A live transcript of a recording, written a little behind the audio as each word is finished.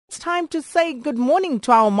It's time to say good morning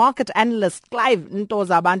to our market analyst, Clive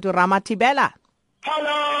Ntozabantu Ramatibela. Hello!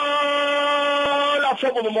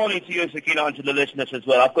 Top of the morning to you, Sakina, and to the listeners as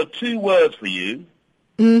well. I've got two words for you.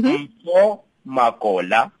 Mpo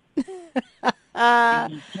Makola.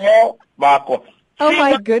 Mpo Makola. Oh,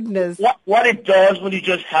 my goodness. What it does when you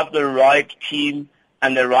just have the right team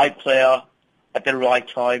and the right player at the right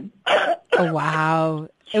time. Oh, wow.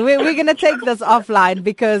 We're going to take this offline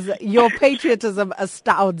because your patriotism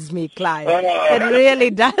astounds me, Clive. It really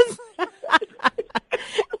does.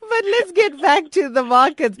 But let's get back to the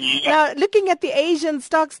markets. Now, looking at the Asian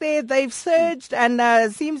stocks there, they've surged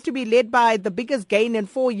and seems to be led by the biggest gain in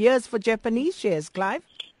 4 years for Japanese shares, Clive.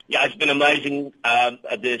 Yeah, it's been amazing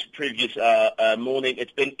this previous morning.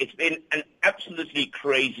 It's been an absolutely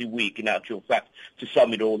crazy week, in actual fact, to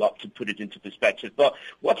sum it all up, to put it into perspective. But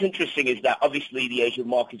what's interesting is that obviously the Asian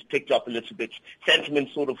markets picked up a little bit. Sentiment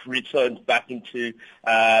sort of returned back into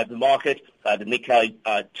the market. The Nikkei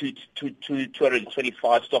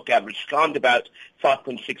 225 stock average climbed about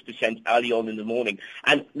 5.6% early on in the morning.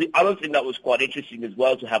 And the other thing that was quite interesting as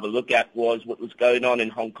well to have a look at was what was going on in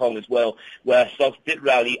Hong Kong as well, where stocks did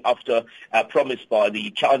rally after promise by the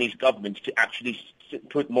Chinese government to actually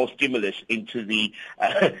put more stimulus into the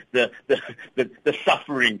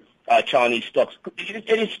suffering Chinese stocks. It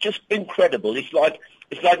is just incredible. It's like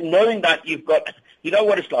knowing that you've got, you know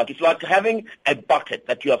what it's like? It's like having a bucket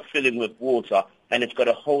that you are filling with water and it's got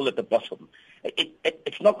a hole at the bottom.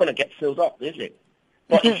 It's not going to get filled up, is it?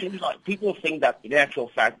 But it seems like people think that in actual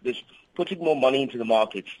fact this putting more money into the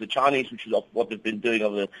markets, the Chinese, which is what they've been doing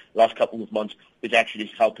over the last couple of months, is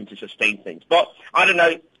actually helping to sustain things. But I don't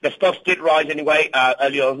know, the stocks did rise anyway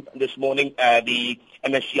earlier on this morning. The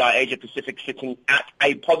MSCI Asia Pacific sitting at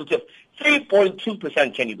a positive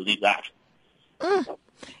 3.2%. Can you believe that?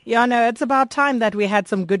 Yeah, no, it's about time that we had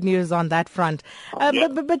some good news on that front.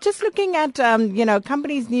 But just looking at,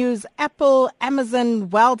 companies' news, Apple, Amazon,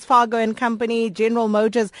 Wells Fargo and Company, General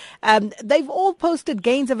Motors, they've all posted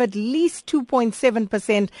gains of at least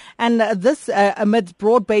 2.7%. And this amidst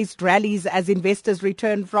broad-based rallies as investors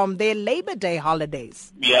return from their Labor Day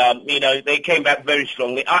holidays. Yeah, they came back very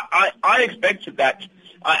strongly. I expected that.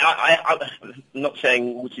 I'm not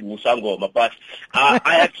saying Uti Musangoma, but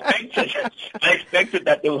I expected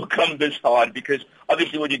that they will come this hard because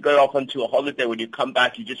obviously when you go off onto a holiday, when you come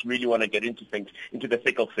back, you just really want to get into things, into the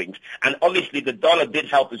thick of things. And obviously the dollar did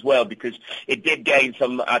help as well because it did gain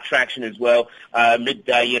some traction as well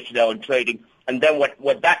midday yesterday on trading. And then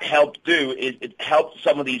what that helped do is it helped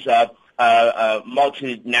some of these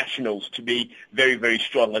multinationals to be very, very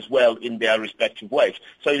strong as well in their respective ways.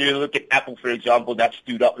 So you look at Apple, for example, that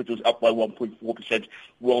stood up. It was up by 1.4%.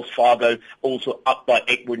 Wells Fargo also up by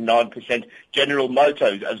 8.9%. General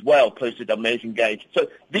Motors as well posted amazing gains. So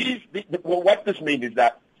what this means is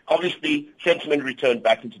that obviously sentiment returned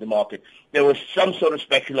back into the market. There was some sort of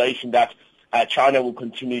speculation that China will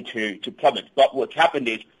continue to plummet. But what happened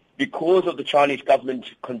is, because of the Chinese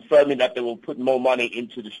government confirming that they will put more money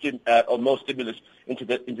into or more stimulus into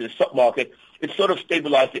the stock market, it sort of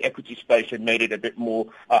stabilized the equity space and made it a bit more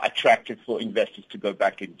attractive for investors to go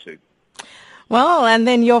back into. Well, and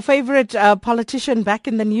then your favorite politician back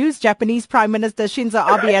in the news, Japanese Prime Minister Shinzo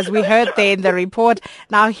Abe, as we heard there in the report.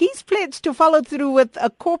 Now, he's pledged to follow through with a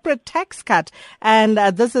corporate tax cut. And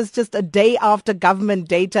this is just a day after government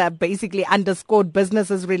data basically underscored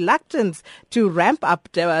businesses' reluctance to ramp up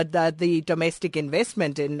the domestic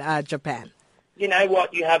investment in Japan. You know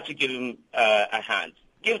what? You have to give him a hand.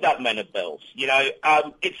 Give that man a belt.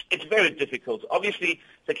 It's very difficult. Obviously,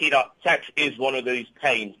 Sakina, tax is one of those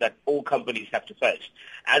pains that all companies have to face.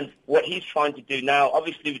 And what he's trying to do now,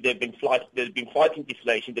 obviously, they've been fighting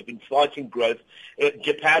deflation, they've been fighting growth.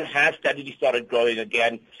 Japan has steadily started growing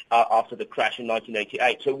again after the crash in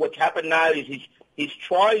 1988. So what's happened now is he's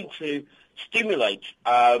trying to stimulate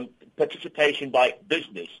participation by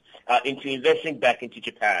business into investing back into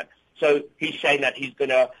Japan. So he's saying that he's going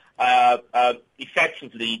to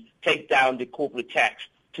effectively take down the corporate tax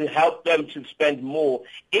to help them to spend more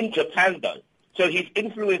in Japan, though. So he's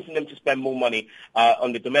influencing them to spend more money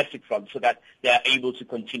on the domestic front so that they are able to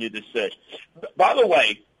continue the surge. By the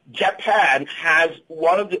way, Japan has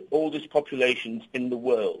one of the oldest populations in the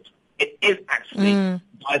world. It is actually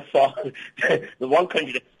by far the one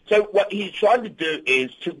country that... So what he's trying to do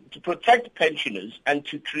is to protect pensioners and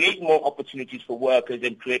to create more opportunities for workers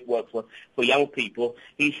and create work for young people.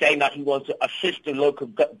 He's saying that he wants to assist the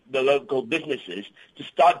local businesses to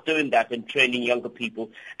start doing that and training younger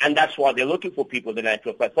people. And that's why they're looking for people in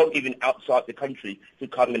natural fact, from even outside the country to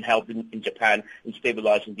come and help in Japan in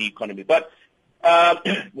stabilizing the economy. But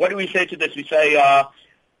what do we say to this? We say,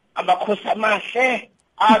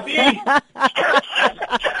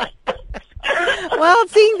 Well,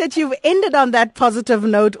 seeing that you've ended on that positive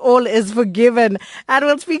note, all is forgiven. And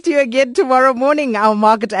we'll speak to you again tomorrow morning, our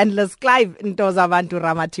market analyst, Clive Ntozavantu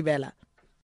Ramatibela.